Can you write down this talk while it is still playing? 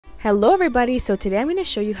Hello everybody, so today I'm going to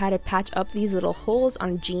show you how to patch up these little holes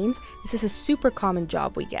on jeans. This is a super common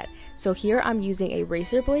job we get. So here I'm using a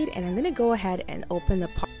razor blade and I'm going to go ahead and open the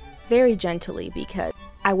part very gently because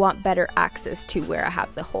I want better access to where I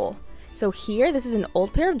have the hole. So here, this is an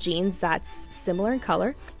old pair of jeans that's similar in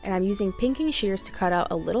color, and I'm using pinking shears to cut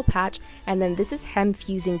out a little patch, and then this is hem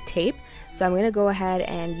fusing tape. So I'm going to go ahead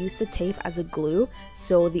and use the tape as a glue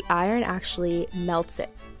so the iron actually melts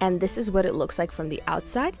it. And this is what it looks like from the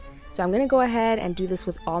outside. So I'm going to go ahead and do this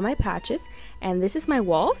with all my patches, and this is my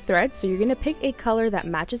wall of thread, so you're going to pick a color that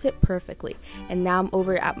matches it perfectly. And now I'm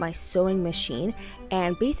over at my sewing machine,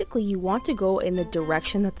 and basically you want to go in the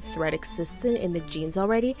direction that the thread exists in the jeans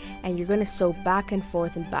already, and you're going to sew back and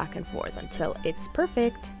forth until it's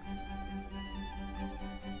perfect.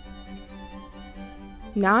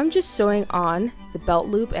 Now I'm just sewing on the belt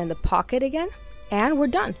loop and the pocket again, and we're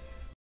done.